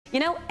You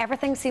know,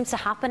 everything seems to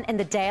happen in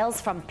the Dales,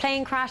 from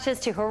plane crashes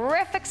to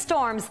horrific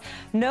storms.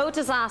 No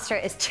disaster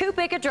is too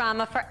big a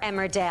drama for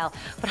Emmerdale.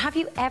 But have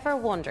you ever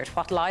wondered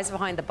what lies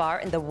behind the bar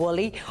in the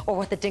Woolly, or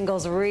what the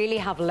Dingles really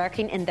have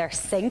lurking in their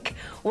sink?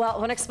 Well,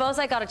 when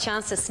Xpose got a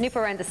chance to snoop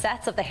around the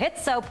sets of the hit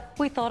soap,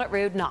 we thought it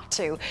rude not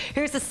to.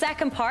 Here's the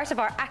second part of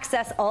our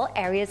Access All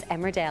Areas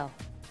Emmerdale.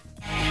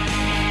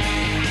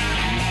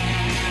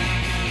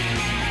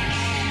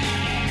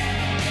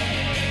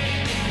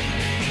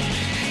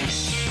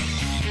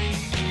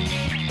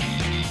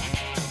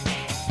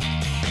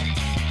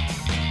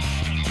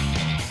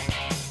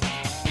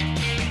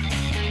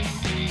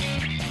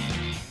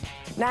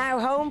 Now,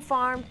 Home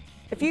Farm.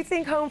 If you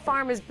think Home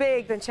Farm is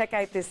big, then check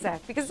out this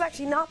set, because it's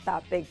actually not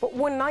that big. But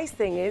one nice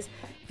thing is,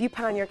 if you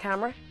pan your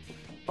camera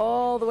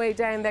all the way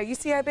down there, you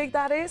see how big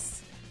that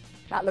is?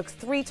 That looks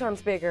 3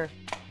 times bigger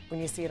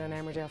when you see it on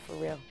Emmerdale for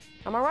real.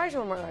 Am I right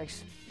or am I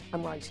right?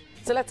 I'm right.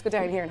 So let's go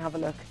down here and have a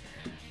look.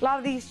 A lot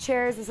of these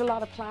chairs, there's a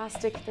lot of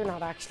plastic. They're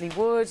not actually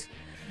wood.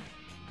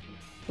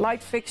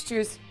 Light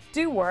fixtures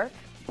do work.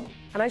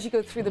 And as you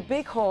go through the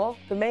big hall,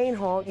 the main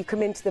hall, you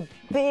come into the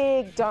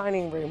big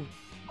dining room.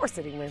 Or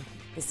sitting room.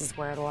 This is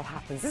where it all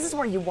happens. This is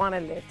where you want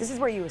to live. This is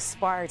where you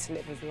aspire to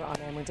live if you're on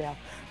Emmerdale.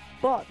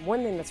 But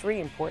one thing that's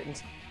really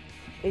important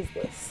is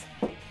this.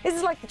 This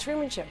is like the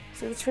Truman Show.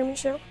 See the Truman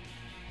Show?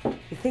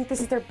 You think this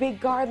is their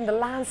big garden, the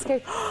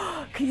landscape.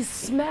 Can you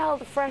smell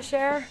the fresh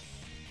air?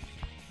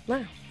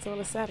 No, it's all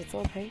a set, it's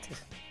all painted.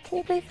 Can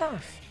you believe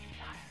that?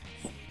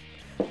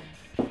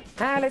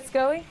 Now let's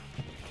go.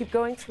 Keep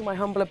going through my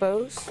humble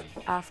abode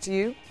after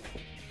you.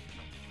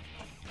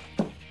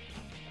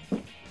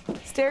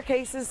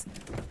 Staircases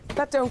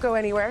that don't go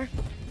anywhere.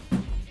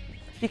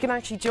 You can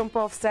actually jump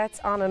off sets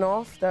on and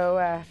off, though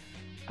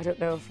I don't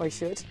know if I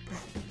should.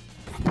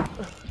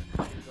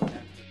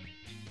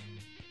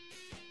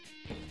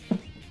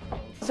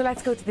 So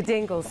let's go to the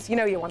Dingles. You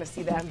know you want to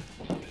see them.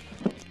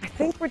 I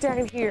think we're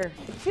down here.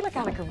 I feel like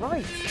Annika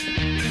Wright.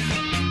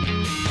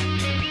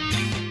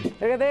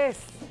 Look at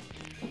this.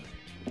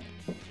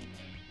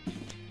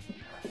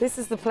 This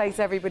is the place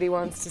everybody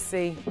wants to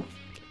see.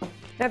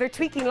 Now, they're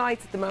tweaking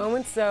lights at the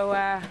moment, so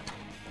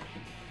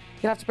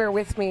you'll have to bear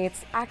with me.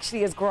 It's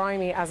actually as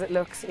grimy as it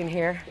looks in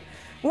here.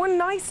 One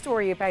nice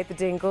story about the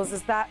Dingles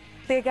is that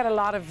they get a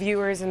lot of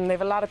viewers and they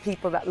have a lot of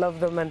people that love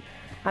them.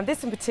 And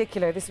this in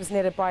particular, this was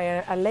knitted by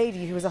a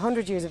lady who was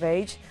 100 years of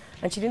age,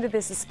 and she knitted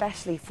this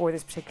especially for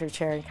this particular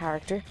chair and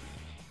character.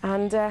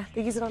 And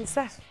they use it on the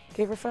set.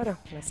 Gave her a photo.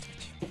 Nice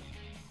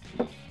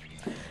touch.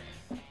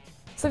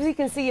 So as you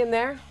can see in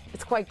there,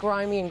 it's quite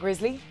grimy and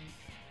grisly.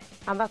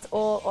 And that's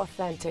all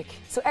authentic.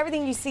 So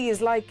everything you see is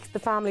like the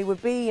family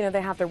would be. You know,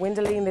 they have their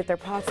windowline, they have their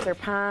pots, their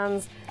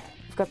pans.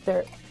 They've got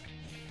their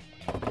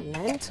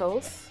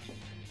lentils.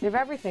 They have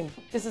everything.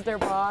 This is their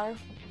bar,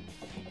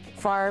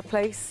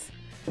 fireplace.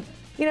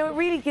 You know, it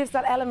really gives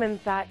that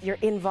element that you're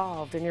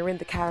involved and you're in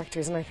the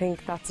characters. And I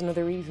think that's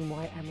another reason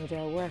why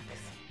Emmerdale works.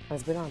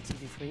 Has been on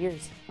TV for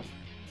years.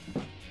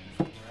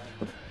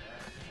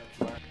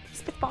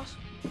 It's a bit hot.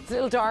 It's a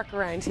little dark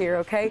around here,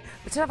 okay?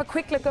 But just have a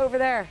quick look over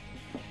there.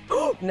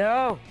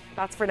 No,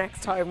 that's for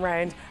next time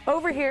round.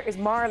 Over here is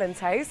Marlon's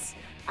house,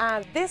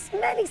 and there's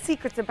many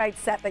secrets about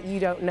set that you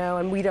don't know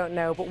and we don't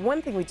know, but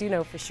one thing we do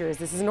know for sure is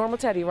this is a normal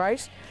teddy,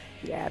 right?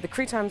 Yeah, the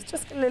crew time's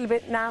just a little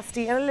bit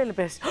nasty and a little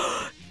bit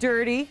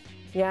dirty.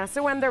 Yeah,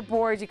 so when they're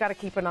bored, you got to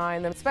keep an eye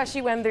on them,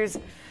 especially when there's,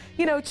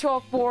 you know,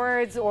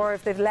 chalkboards, or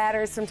if they've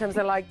letters. Sometimes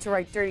they like to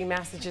write dirty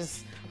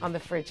messages on the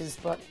fridges,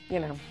 but, you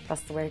know,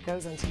 that's the way it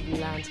goes on TV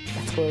land.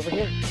 Let's go over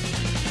here.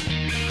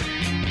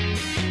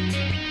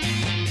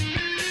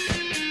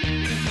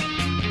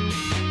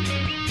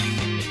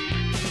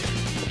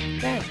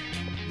 Now,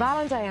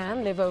 Val and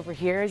Diane live over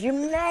here. As you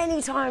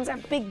many times, they're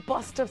big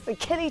bust-ups. They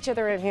kill each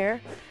other in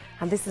here.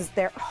 And this is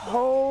their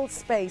whole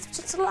space, which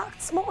is a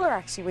lot smaller,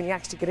 actually, when you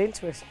actually get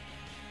into it.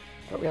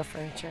 But real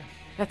furniture.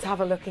 Let's have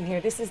a look in here.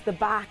 This is the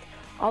back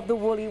of the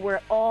Woolly where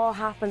it all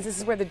happens. This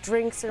is where the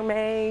drinks are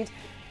made.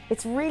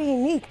 It's really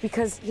unique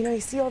because, you know,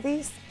 you see all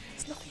these?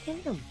 There's nothing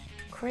in them.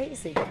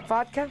 Crazy.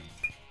 Vodka?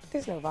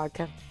 There's no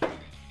vodka.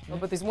 Oh,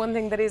 but there's one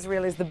thing that is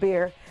real, is the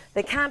beer.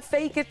 They can't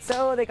fake it,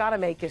 so they gotta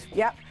make it.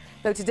 Yep.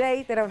 Though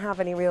today, they don't have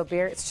any real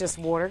beer, it's just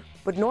water.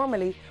 But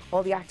normally,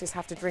 all the actors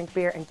have to drink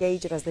beer and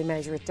gauge it as they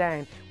measure it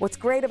down. What's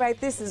great about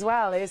this as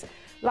well is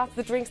lots of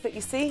the drinks that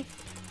you see,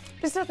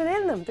 there's nothing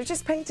in them. They're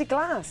just painted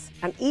glass.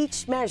 And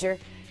each measure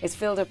is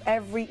filled up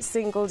every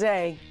single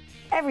day,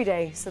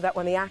 so that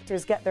when the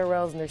actors get their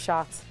rolls and their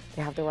shots,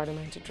 they have the right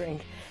amount to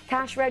drink.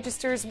 Cash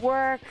registers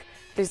work,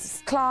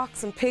 there's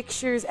clocks and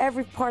pictures,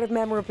 every part of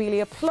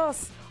memorabilia,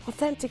 plus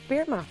authentic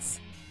beer mats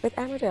with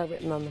Emmerdale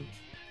written on them.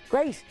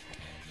 Great.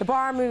 The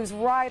bar moves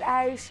right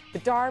out, the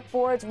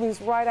dartboards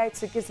moves right out,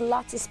 so it gives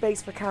lots of space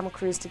for camera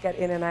crews to get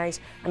in and out.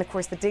 And of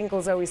course the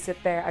Dingles always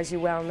sit there, as you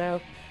well know,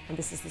 and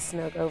this is the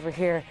snug over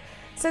here.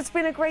 So it's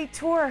been a great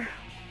tour.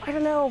 I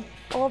don't know,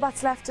 all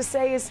that's left to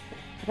say is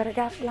I better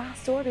get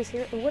last orders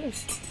here at the Woolly.